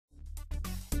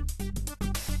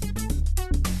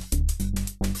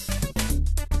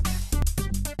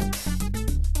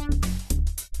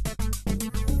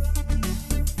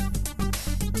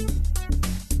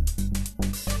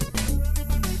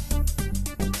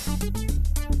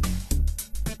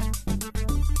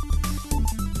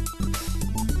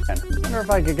wonder if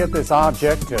I could get this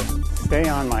object to stay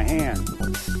on my hand.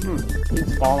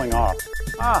 Keeps falling off.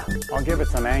 I'll give it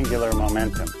some angular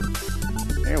momentum.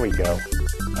 There we go.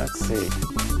 Let's see.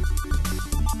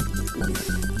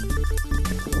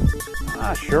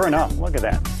 Sure enough, look at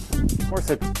that. Of course,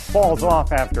 it falls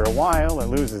off after a while. It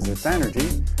loses its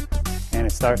energy, and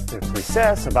it starts to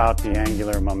precess about the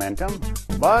angular momentum,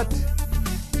 but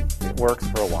it works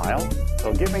for a while.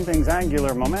 So giving things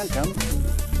angular momentum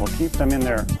will keep them in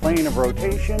their plane of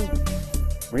rotation.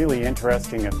 Really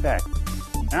interesting effect.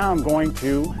 Now I'm going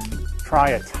to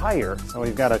try a tire. So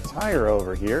we've got a tire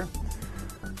over here.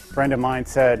 A friend of mine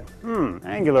said,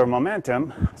 angular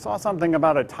momentum. I saw something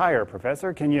about a tire,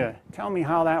 Professor. Can you tell me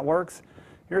how that works?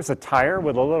 Here's a tire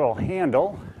with a little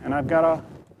handle, and I've got a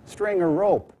string or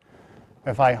rope.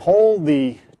 If I hold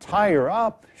the tire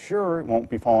up, sure, it won't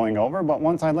be falling over, but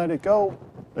once I let it go,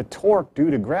 the torque due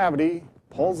to gravity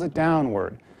pulls it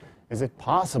downward. Is it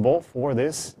possible for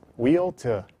this wheel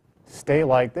to stay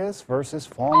like this versus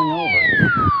falling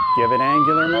over? Give it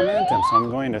angular momentum. So I'm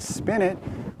going to spin it.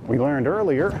 We learned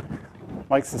earlier, it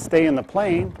likes to stay in the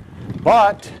plane,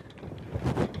 but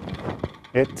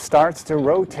it starts to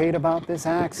rotate about this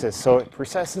axis. So it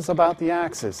precesses about the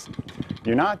axis.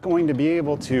 You're not going to be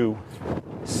able to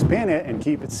spin it and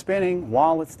keep it spinning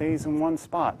while it stays in one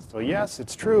spot. So yes,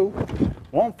 it's true,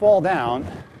 won't fall down,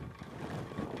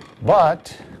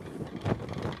 but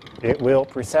it will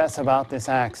precess about this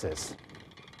axis.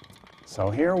 So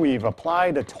here we've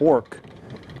applied a torque.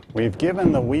 We've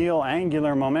given the wheel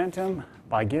angular momentum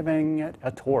by giving it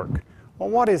a torque. Well,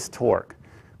 what is torque?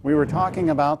 We were talking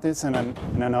about this in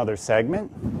another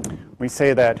segment. We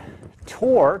say that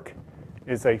torque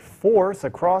is a force, a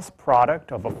cross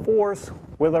product of a force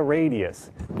with a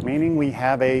radius, meaning we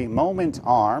have a moment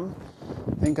arm.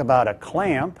 Think about a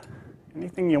clamp,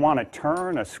 anything you want to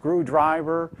turn, a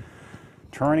screwdriver,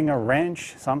 turning a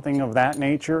wrench, something of that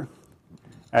nature.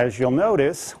 As you'll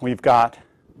notice, we've got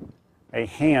a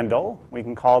handle. We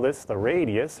can call this the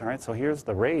radius. All right, so here's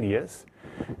the radius.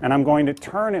 And I'm going to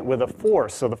turn it with a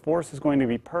force. So the force is going to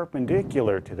be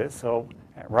perpendicular to this, so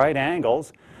at right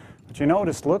angles. But you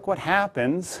notice, look what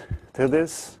happens to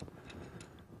this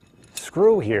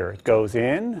screw here. It goes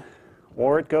in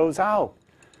or it goes out.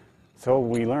 So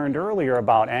we learned earlier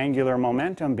about angular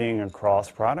momentum being a cross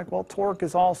product. Well, torque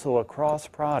is also a cross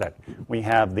product. We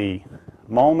have the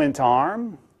moment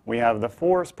arm, we have the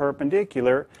force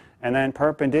perpendicular, and then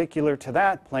perpendicular to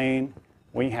that plane,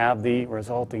 we have the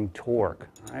resulting torque.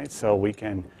 Right? So we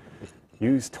can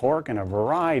use torque in a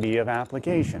variety of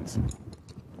applications.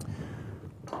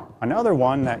 Another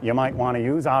one that you might want to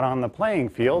use out on the playing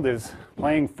field is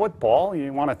playing football.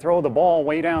 You want to throw the ball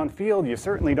way downfield. You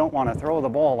certainly don't want to throw the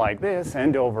ball like this,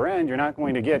 end over end. You're not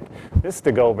going to get this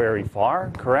to go very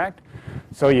far, correct?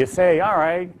 So you say, all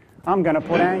right, I'm going to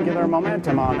put angular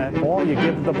momentum on that ball. You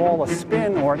give the ball a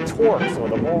spin or a torque, so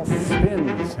the ball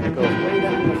spins and it goes way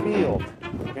down the field.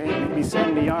 Okay, maybe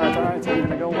 70 yards. All right, so I'm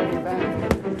going to go way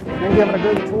back. And give it a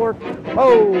good torque.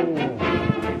 Oh!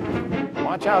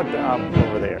 Watch out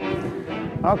over there.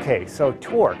 Okay, so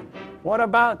torque. What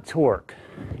about torque?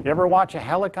 You ever watch a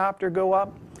helicopter go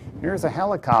up? Here's a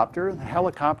helicopter. The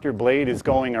helicopter blade is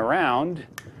going around.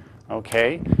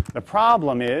 Okay. The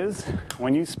problem is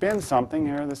when you spin something,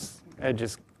 here this edge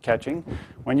is catching.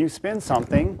 When you spin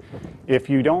something, if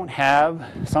you don't have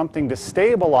something to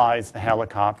stabilize the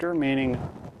helicopter, meaning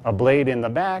a blade in the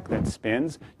back that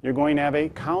spins, you're going to have a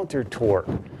counter torque.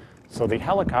 So the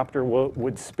helicopter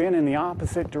would spin in the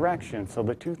opposite direction. So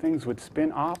the two things would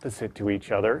spin opposite to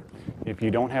each other if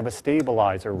you don't have a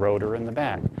stabilizer rotor in the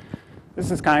back.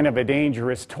 This is kind of a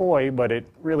dangerous toy, but it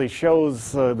really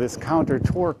shows this counter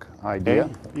torque idea.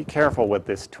 Be careful with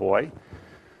this toy.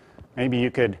 Maybe you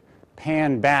could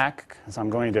pan back, as I'm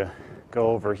going to go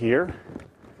over here.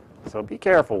 So be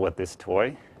careful with this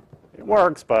toy. It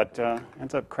works, but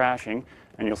ends up crashing,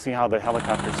 and you'll see how the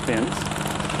helicopter spins.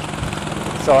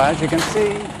 So as you can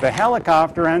see, the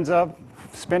helicopter ends up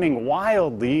spinning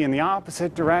wildly in the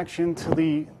opposite direction to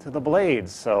the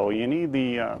blades. So you need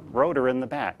the rotor in the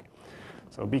back.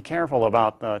 So be careful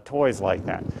about toys like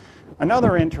that.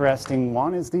 Another interesting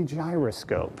one is the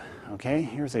gyroscope. Okay,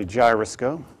 here's a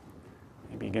gyroscope.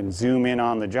 Maybe you can zoom in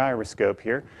on the gyroscope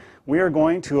here. We are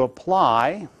going to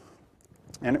apply,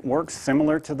 and it works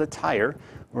similar to the tire.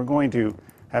 We're going to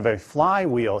have a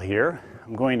flywheel here.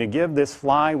 I'm going to give this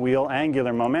flywheel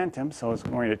angular momentum, so it's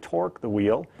going to torque the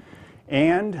wheel.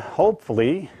 And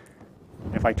hopefully,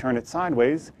 if I turn it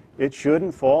sideways, it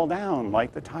shouldn't fall down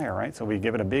like the tire, right? So we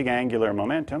give it a big angular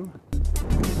momentum.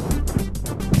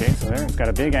 Okay, so there, it's got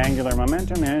a big angular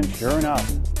momentum, and sure enough,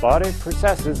 but it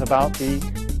precesses about the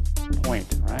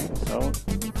point, right? So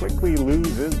quickly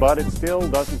loses, but it still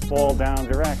doesn't fall down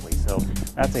directly. So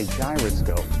that's a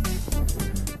gyroscope.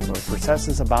 So it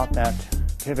processes about that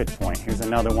pivot point. Here's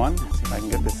another one. Let's see if I can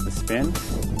get this to spin.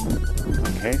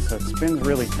 Okay, so it spins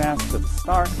really fast at the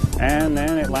start, and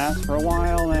then it lasts for a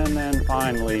while, and then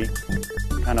finally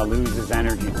kind of loses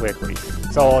energy quickly.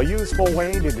 So a useful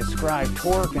way to describe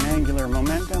torque and angular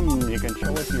momentum. You can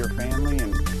show it to your family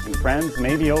and friends,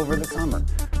 maybe over the summer.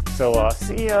 So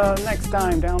see you next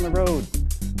time down the road.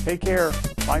 Take care.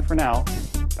 Bye for now.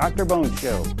 Dr. Bones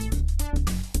Show.